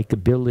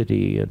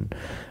likability and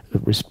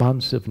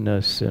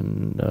responsiveness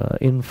and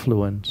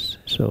influence.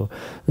 So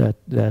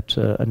that's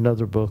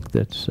another book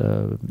that's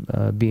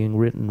being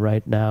written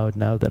right now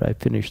that I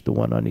finished the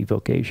one on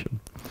evocation.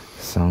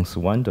 Sounds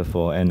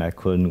wonderful, and I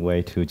couldn't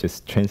wait to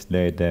just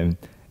translate them.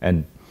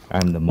 And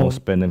I'm the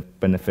most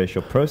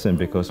beneficial person,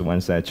 because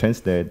once I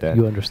translate that...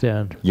 You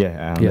understand?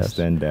 Yeah, I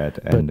understand that.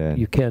 And but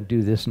you can't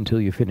do this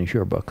until you finish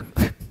your book.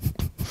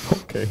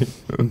 Okay.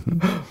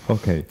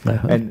 Okay.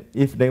 And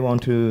if they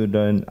want to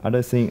learn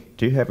other things,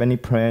 do you have any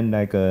plan,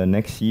 like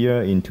next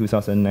year in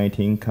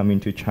 2019 coming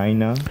to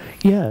China?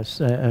 Yes,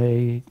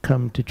 I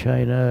come to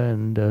China,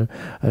 and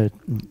I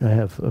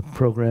have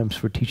programs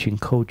for teaching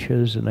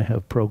coaches, and I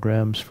have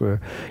programs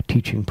for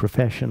teaching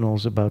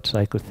professionals about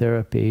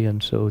psychotherapy,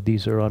 and so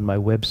these are on my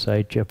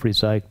website,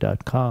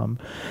 jeffreyzeig.com,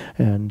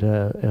 and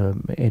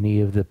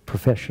any of the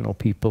professional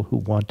people who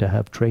want to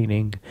have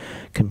training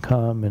can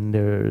come, and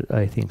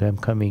I think I'm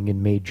coming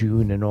in May,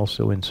 June, and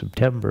also in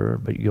September,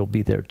 but you'll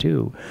be there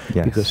too,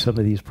 because some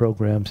of these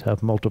programs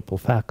have multiple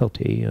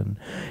faculty, and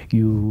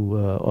you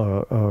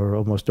are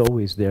almost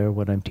always there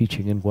when I'm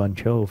teaching in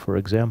Guangzhou, for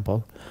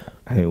example.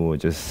 I was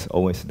just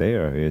always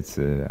there. It's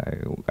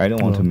I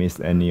don't want to miss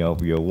any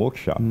of your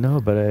workshops. No,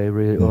 but I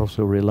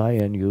also rely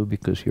on you,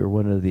 because you're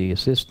one of the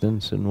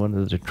assistants and one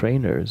of the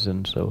trainers,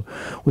 and so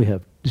we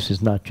have. This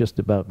is not just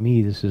about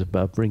me. This is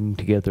about bringing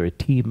together a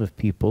team of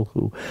people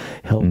who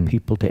help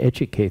people to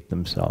educate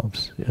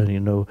themselves. And, you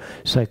know,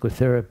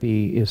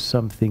 psychotherapy is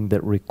something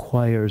that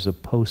requires a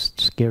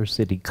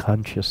post-scarcity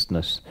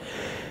consciousness.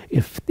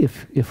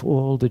 If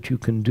all that you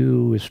can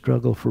do is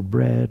struggle for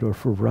bread or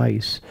for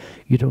rice,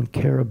 you don't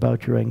care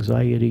about your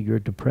anxiety, your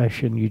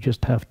depression. You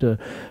just have to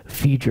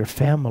feed your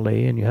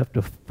family, and you have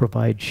to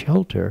provide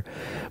shelter.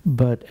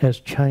 But as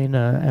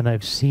China, and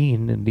I've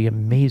seen in the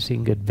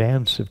amazing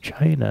advance of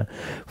China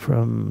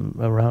from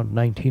around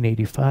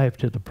 1985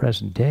 to the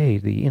present day,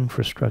 the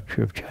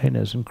infrastructure of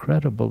China is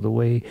incredible. The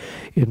way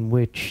in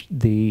which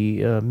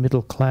the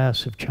middle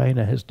class of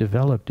China has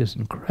developed is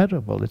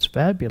incredible. It's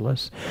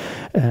fabulous.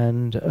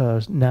 And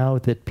now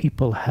that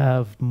people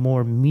have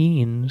more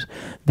means,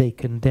 they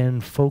can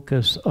then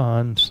focus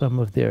on some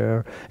of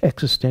their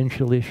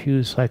existential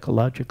issues,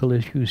 psychological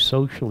issues,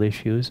 social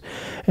issues.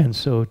 And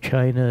so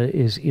China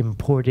is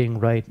importing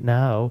right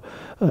now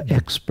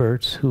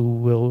experts who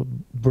will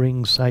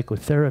bring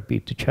psychotherapy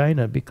to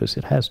China because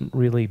it hasn't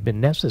really been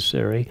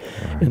necessary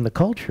in the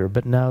culture.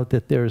 But now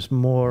that there's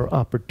more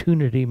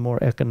opportunity,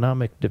 more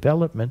economic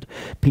development,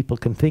 people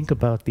can think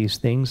about these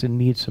things and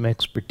need some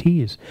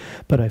expertise.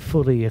 But I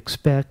fully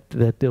expect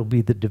that there'll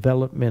be the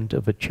development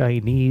of a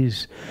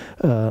Chinese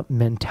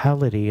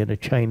mentality and a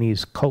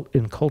Chinese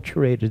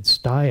enculturated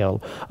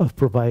style of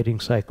providing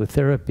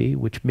psychotherapy,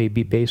 which may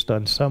be based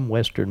on some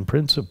Western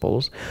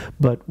principles,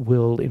 but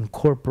will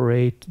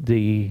incorporate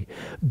the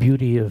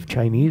beauty of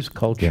Chinese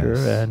culture.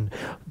 Yes. And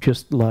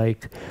just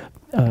like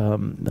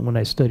when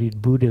I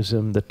studied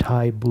Buddhism, the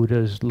Thai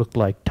Buddhas look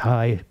like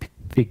Thai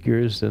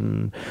figures,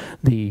 and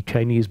the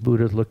Chinese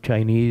Buddhas look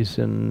Chinese,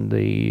 and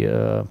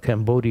the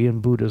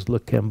Cambodian Buddhas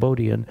look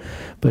Cambodian.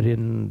 But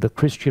in the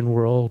Christian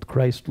world,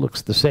 Christ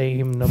looks the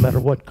same no matter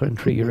what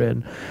country you're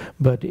in.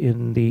 But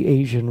in the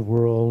Asian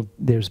world,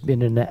 there's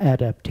been an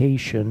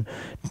adaptation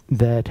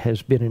that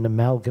has been an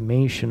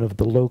amalgamation of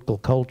the local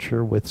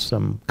culture with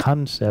some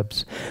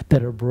concepts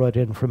that are brought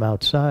in from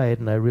outside.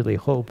 And I really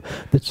hope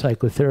that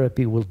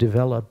psychotherapy will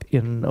develop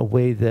in a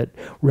way that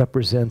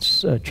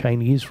represents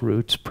Chinese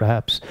roots,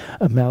 perhaps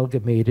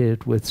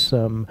amalgamated with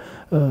some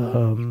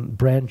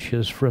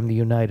branches from the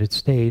United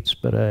States,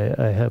 but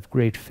I have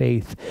great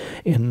faith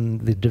in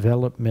the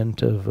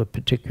development of a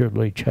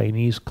particularly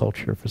Chinese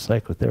culture for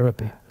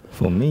psychotherapy.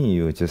 For me,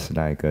 you're just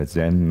like a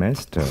Zen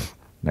master,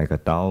 like a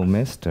Tao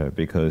master,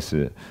 because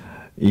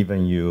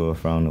even you're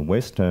from the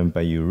Western,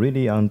 but you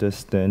really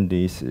understand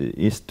this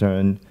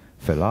Eastern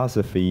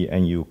philosophy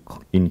and you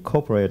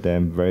incorporate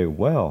them very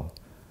well.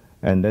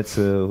 And that's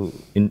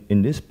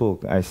in this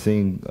book, I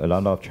think a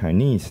lot of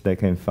Chinese, they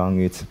can find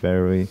it's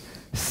very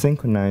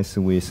synchronized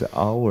with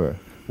our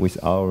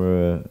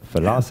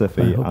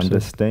philosophy,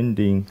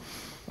 understanding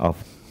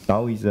of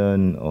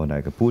Taoism or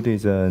like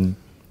Buddhism,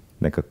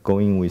 like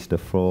going with the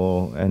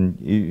flow. And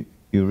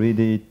you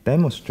really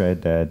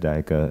demonstrate that,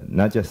 like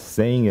not just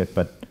saying it,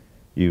 but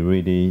you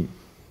really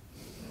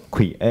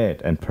create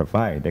and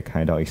provide that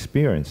kind of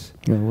experience.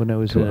 When I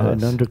was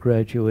an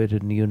undergraduate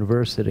in the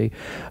university,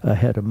 I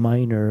had a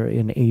minor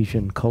in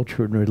Asian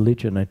culture and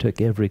religion. I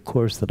took every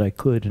course that I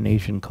could in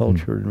Asian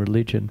culture and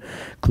religion,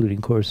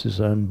 including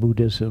courses on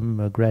Buddhism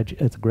at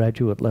the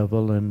graduate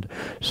level. And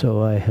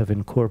so I have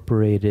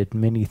incorporated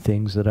many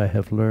things that I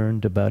have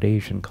learned about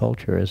Asian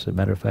culture. As a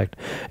matter of fact,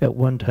 at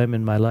one time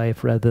in my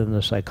life, rather than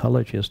a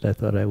psychologist, I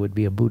thought I would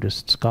be a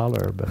Buddhist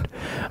scholar, but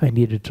I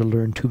needed to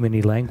learn too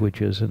many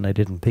languages, and I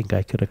didn't think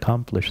I could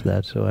accomplish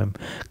that. So I'm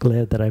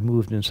glad that I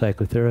moved in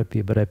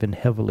psychotherapy, but I've been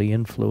heavily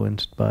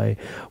influenced by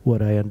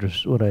what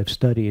I've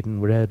studied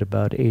and read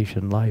about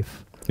Asian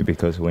life.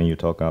 Because when you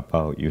talk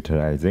about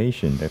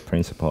utilization, the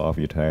principle of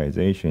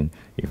utilization,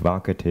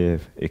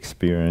 evocative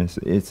experience,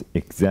 it's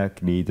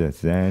exactly the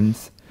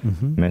Zen's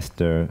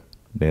master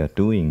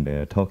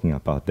they're talking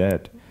about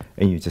that.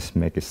 And you just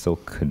make it so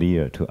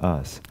clear to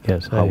us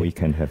how we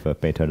can have a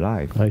better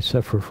life. I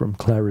suffer from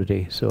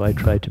clarity, so I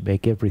try to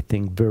make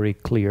everything very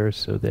clear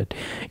so that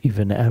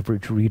even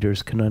average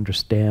readers can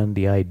understand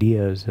the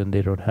ideas and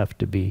they don't have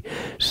to be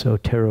so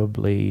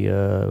terribly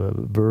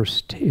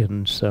versed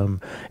in some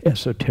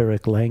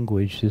esoteric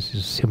language. This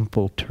is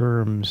simple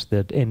terms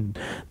that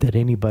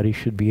anybody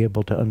should be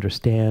able to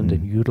understand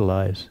and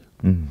utilize.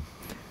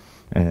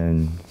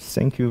 And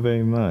thank you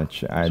very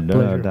much. I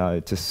learned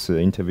that just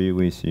interview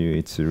with you,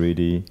 it's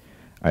really,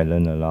 I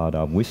learned a lot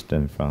of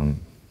wisdom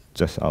from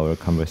just our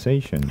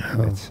conversation.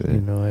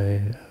 You know,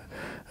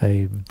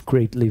 I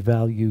greatly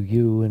value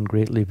you and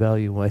greatly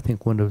value, I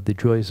think one of the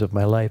joys of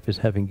my life is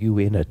having you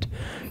in it.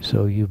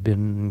 So you've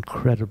been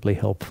incredibly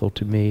helpful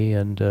to me,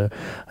 and I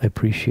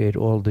appreciate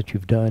all that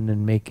you've done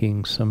in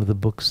making some of the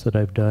books that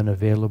I've done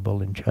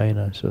available in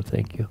China. So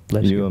thank you.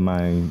 Bless you. You are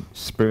my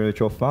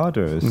spiritual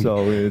father,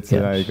 so it's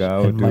like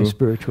I would my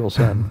spiritual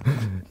son.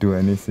 do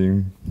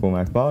anything for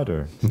my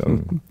father.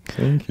 So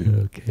thank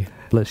you. Okay.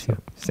 Bless you.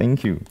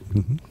 Thank you.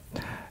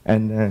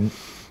 And then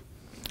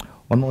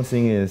one more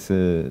thing is,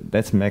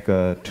 let's make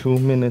a 2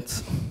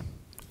 minutes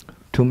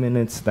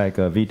like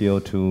a video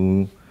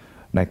to,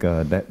 like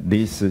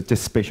this, just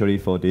especially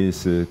for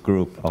this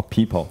group of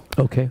people.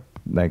 Okay.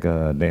 Like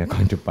they are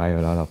going to buy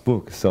a lot of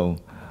books. So,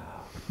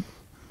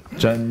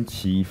 真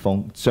奇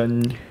风,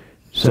 真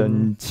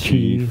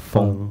奇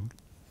风,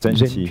 真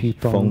奇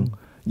风,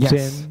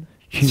 yes,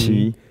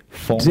 奇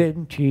风,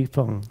 真奇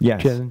风,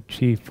 yes, 真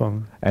奇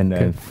风, and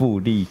then 傅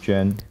丽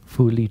娟.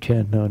 Fu Li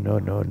Chen, no.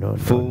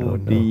 Fu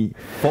Li,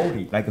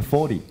 40, like a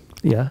 40.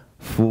 Yeah.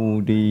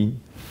 Fu Li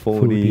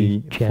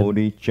Chen. Fu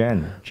Li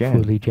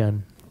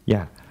Chen.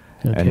 Yeah.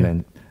 Okay. And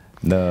then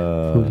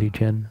the Fu Li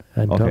Chen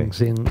and Tong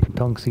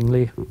Xing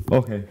Li.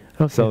 Okay.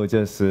 So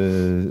just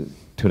to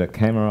the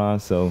camera,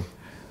 so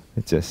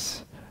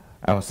just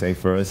I'll say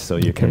first so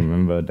you can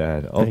remember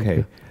that.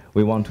 Okay.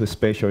 We want to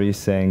especially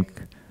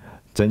thank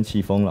曾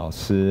奇峰老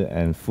师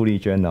and 傅丽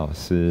娟老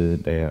师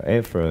their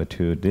effort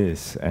to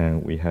this,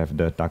 and we have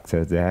the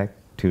Dr. Zeig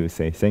to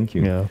say thank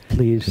you. Yeah,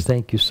 please,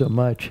 thank you so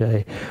much.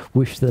 I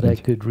wish that I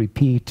could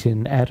repeat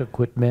in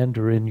adequate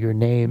Mandarin your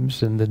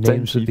names and the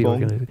names of the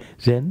organization.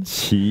 Zen?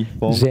 Qi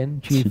Feng.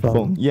 Zen Qi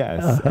Feng.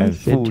 Yes, and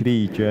Fu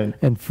Li Zhen.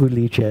 And Fu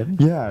Li Zhen.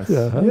 Yes,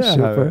 yeah,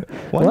 super.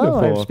 Wonderful.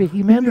 Wow, I'm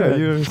speaking Mandarin. Yeah,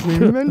 you're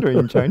speaking Mandarin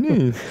in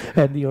Chinese.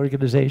 And the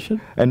organization?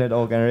 And the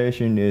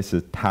organization is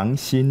Tang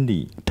Xin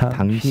Li.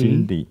 Tang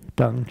Xin Li.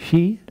 Tang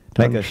Xi.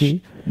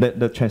 Like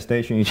the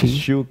translation is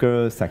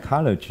sugar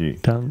psychology.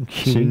 Tang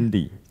Xin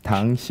Li.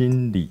 Tang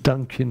Xin Li.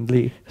 Tang Xin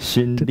Li.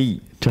 Xin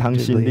Li. Tang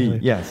Xin Li.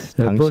 Yes.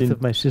 Both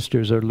of my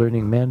sisters are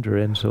learning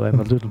Mandarin, so I'm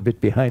a little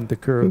bit behind the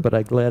curve, but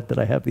I'm glad that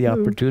I have the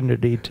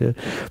opportunity to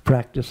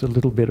practice a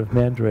little bit of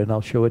Mandarin. I'll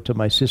show it to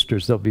my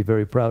sisters. They'll be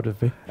very proud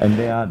of me. And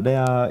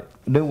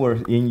they were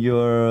in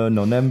your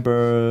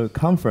November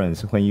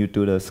conference when you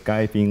do the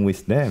Skyping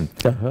with them.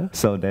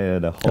 So they're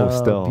the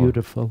host. Oh,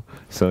 beautiful.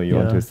 So you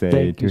want to say...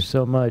 Thank you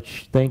so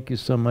much. Thank you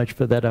so much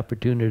for that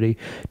opportunity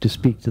to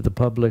speak to the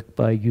public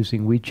by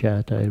using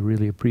WeChat. I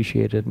really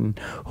appreciate it and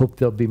hope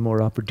there'll be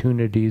more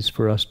opportunities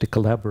for us to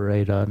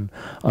collaborate on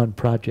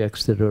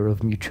projects that are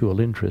of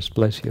mutual interest.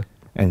 Bless you.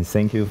 And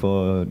thank you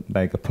for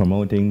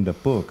promoting the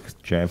book,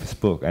 Jeff's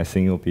book. I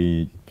think it'll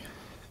be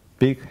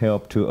big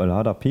help to a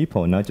lot of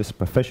people, not just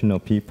professional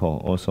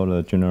people, also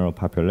the general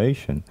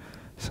population.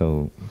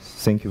 So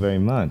thank you very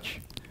much.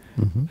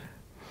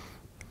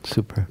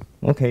 Super.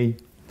 Okay.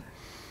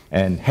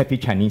 And happy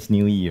Chinese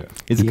New Year.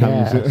 It's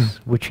coming soon.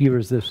 Which year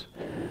is this?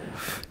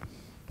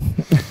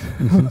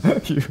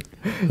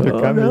 You're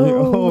coming here.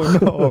 Oh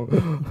no!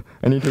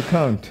 I need to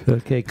count.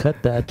 Okay,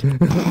 cut that.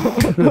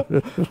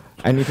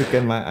 I need to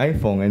get my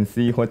iPhone and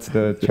see what's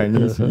the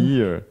Chinese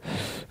year.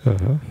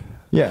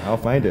 Yeah, I'll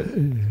find it.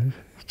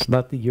 It's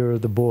not the year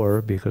of the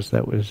boar because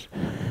it's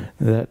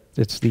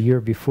the year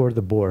before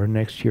the boar.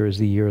 Next year is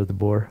the year of the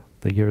boar,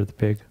 the year of the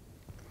pig.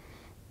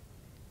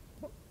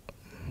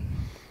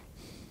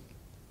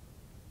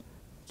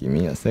 Give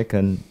me a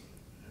second.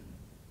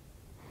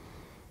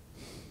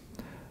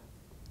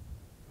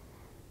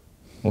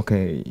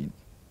 Okay,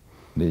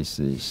 this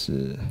is...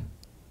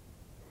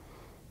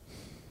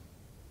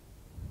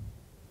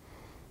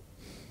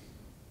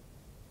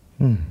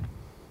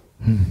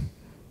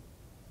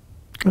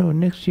 Oh,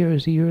 next year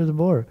is the year of the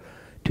boar.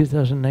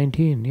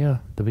 2019, yeah,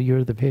 the year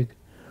of the pig.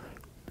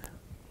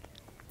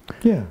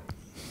 Yeah.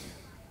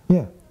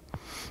 Yeah.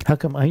 How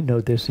come I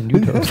know this and you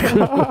don't?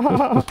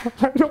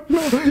 I don't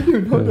know. You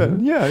know that.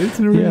 Yeah, it's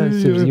really... Yeah,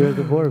 it's the year of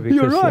the boar because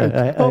you're right.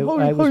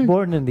 I was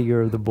born in the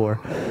year of the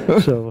boar.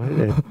 So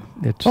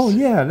it's... Oh,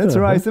 yeah, that's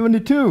right,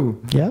 72.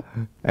 Yeah.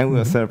 And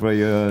we'll celebrate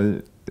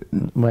your...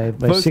 My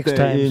 6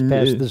 times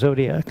past the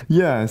zodiac.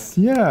 Yes,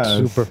 yes.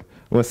 Super.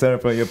 We'll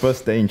celebrate your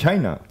birthday in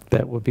China.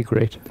 That would be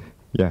great.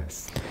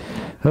 Yes.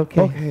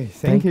 Okay. Okay,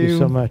 thank you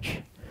so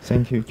much.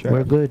 Thank you, Jeff.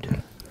 We're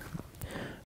good.